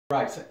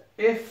Right, so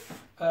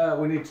if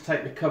we need to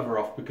take the cover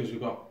off because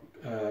we've got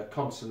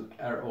constant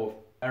error or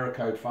error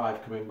code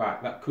 5 coming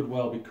back, that could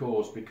well be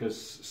caused because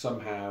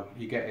somehow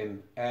you're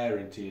getting air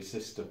into your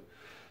system.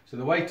 So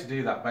the way to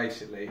do that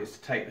basically is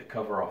to take the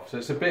cover off. So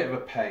it's a bit of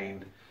a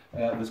pain.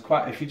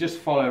 If you just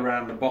follow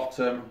around the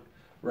bottom,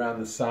 around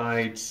the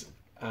sides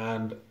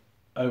and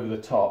over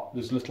the top,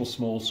 there's little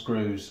small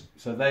screws.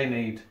 So they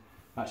need,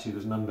 actually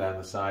there's none down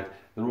the side,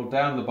 they're all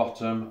down the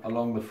bottom,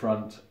 along the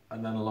front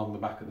and then along the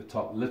back at the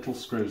top. Little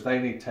screws, they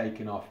need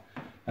taking off.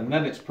 And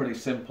then it's pretty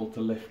simple to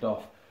lift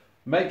off.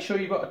 Make sure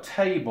you've got a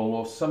table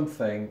or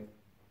something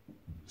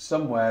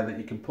somewhere that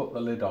you can put the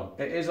lid on.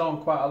 It is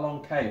on quite a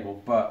long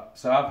cable, but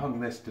so I've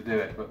hung this to do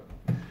it. But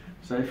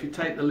so if you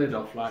take the lid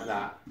off like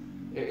that,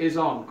 it is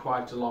on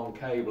quite a long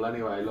cable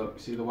anyway. Look,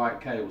 see the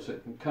white cable, so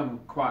it can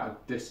come quite a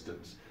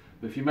distance.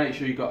 But if you make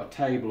sure you've got a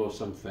table or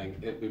something,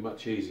 it'll be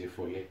much easier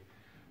for you.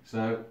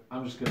 So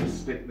I'm just going to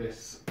stick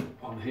this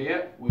on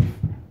here.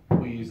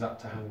 We use that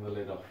to hang the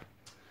lid off.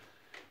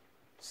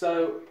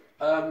 So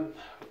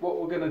what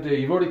we're going to do,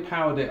 you've already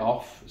powered it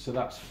off, so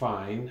that's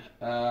fine.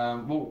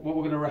 What we're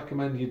going to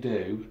recommend you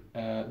do,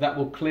 that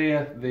will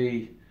clear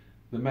the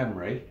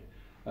memory.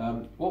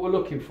 What we're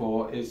looking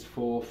for is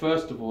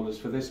first of all, is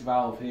for this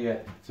valve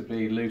here to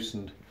be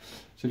loosened.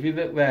 So if you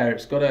look there,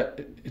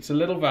 it's a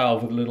little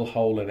valve with a little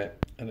hole in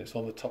it, and it's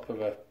on the top of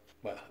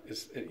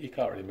you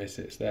can't really miss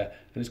it, it's there.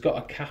 And it's got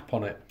a cap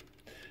on it.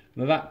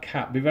 Now that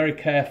cap, be very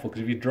careful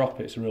because if you drop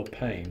it, it's a real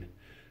pain.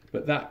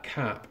 But that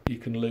cap you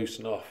can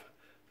loosen off.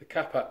 The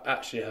cap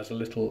actually has a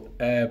little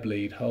air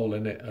bleed hole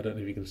in it. I don't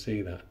know if you can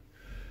see that.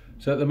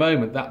 So at the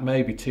moment that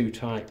may be too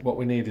tight. What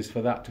we need is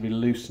for that to be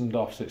loosened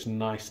off so it's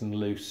nice and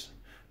loose.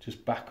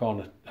 Just back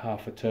on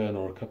half a turn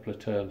or a couple of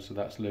turns so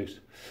that's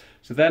loose.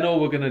 So then all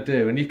we're going to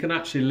do, and you can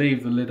actually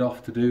leave the lid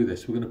off to do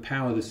this, we're going to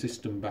power the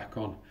system back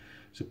on.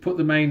 So put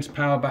the mains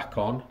power back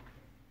on.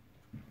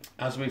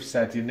 As we've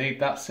said, you need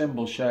that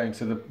symbol showing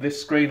so that this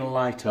screen will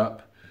light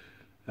up.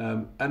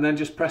 And then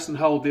just press and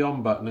hold the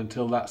on button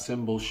until that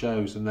symbol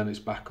shows and then it's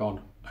back on.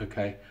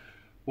 Okay.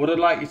 What I'd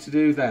like you to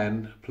do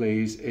then,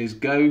 please, is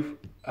go,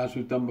 as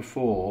we've done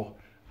before,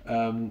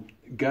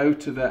 go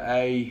to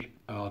the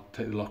I'll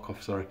take the lock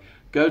off, sorry.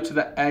 Go to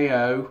the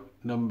AO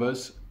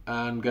numbers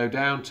and go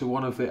down to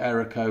one of the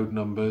error code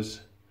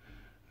numbers.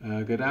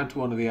 Go down to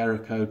one of the error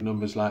code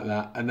numbers like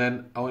that, and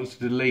then I want you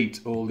to delete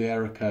all the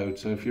error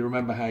codes. So if you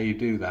remember how you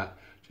do that,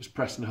 just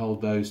press and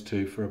hold those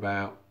two for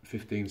about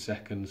 15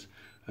 seconds.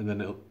 And then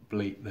it'll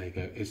bleep, there you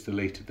go, it's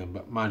deleted them,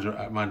 but mine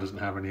doesn't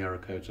have any error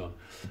codes on.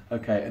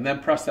 Okay, and then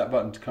press that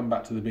button to come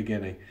back to the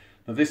beginning.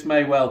 Now this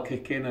may well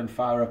kick in and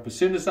fire up. As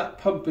soon as that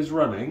pump is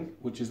running,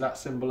 which is that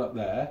symbol up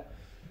there,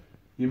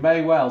 you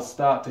may well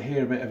start to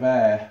hear a bit of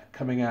air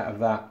coming out of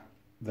that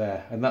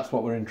there. And that's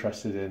what we're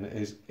interested in,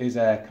 is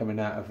air coming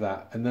out of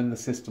that. And then the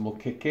system will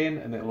kick in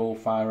and it'll all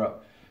fire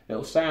up.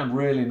 It'll sound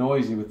really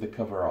noisy with the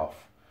cover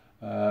off,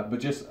 but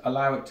just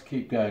allow it to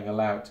keep going,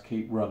 allow it to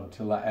keep running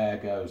till that air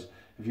goes.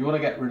 If you want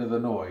to get rid of the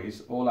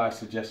noise, all I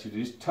suggest you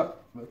do is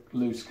tuck the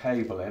loose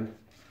cable in,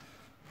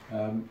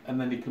 and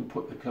then you can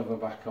put the cover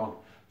back on.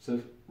 So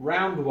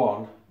round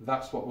one,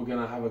 that's what we're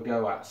going to have a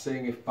go at,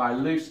 seeing if by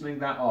loosening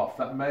that off,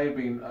 that may have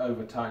been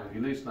over tight, if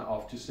you loosen that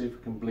off, just see if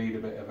we can bleed a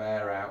bit of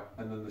air out,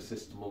 and then the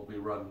system will be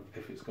run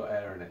if it's got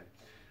air in it.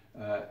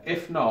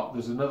 If not,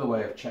 there's another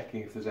way of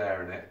checking if there's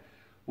air in it.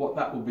 What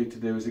that will be to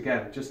do is,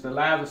 again, just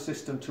allow the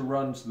system to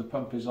run so the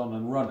pump is on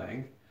and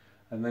running,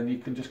 and then you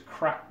can just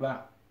crack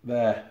that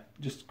there.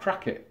 Just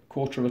crack it,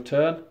 quarter of a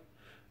turn,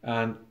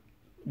 and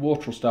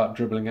water will start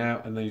dribbling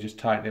out, and then you just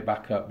tighten it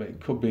back up. But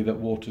it could be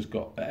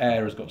that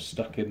air has got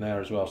stuck in there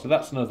as well. So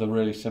that's another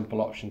really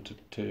simple option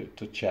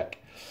to check.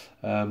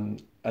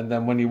 And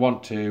then when you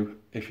want to,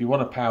 if you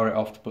want to power it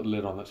off to put the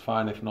lid on, that's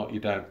fine. If not, you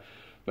don't.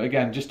 But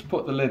again, just to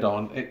put the lid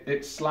on,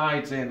 it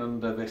slides in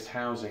under this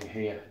housing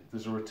here.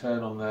 There's a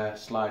return on there,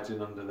 slides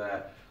in under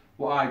there.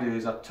 What I do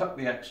is I tuck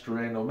the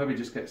extra in, or maybe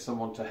just get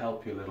someone to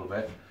help you a little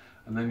bit,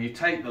 and then you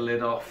take the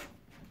lid off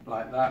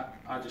like that.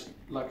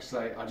 Like I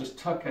say, I just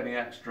tuck any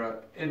extra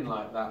in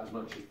like that as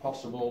much as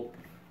possible,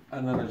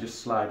 and then I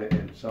just slide it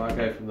in. So I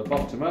go from the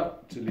bottom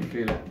up till you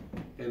feel it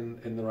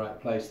in the right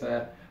place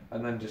there,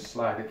 and then just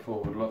slide it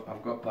forward. Look,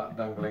 I've got that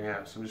dangling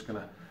out, so I'm just going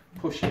to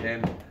push it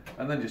in,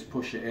 and then just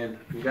push it in,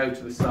 and go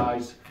to the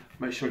sides,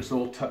 make sure it's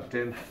all tucked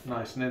in,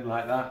 nice and in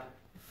like that,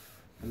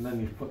 and then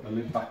you put the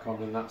lid back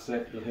on, and that's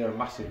it. You'll hear a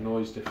massive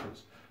noise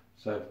difference.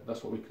 So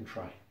that's what we can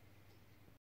try.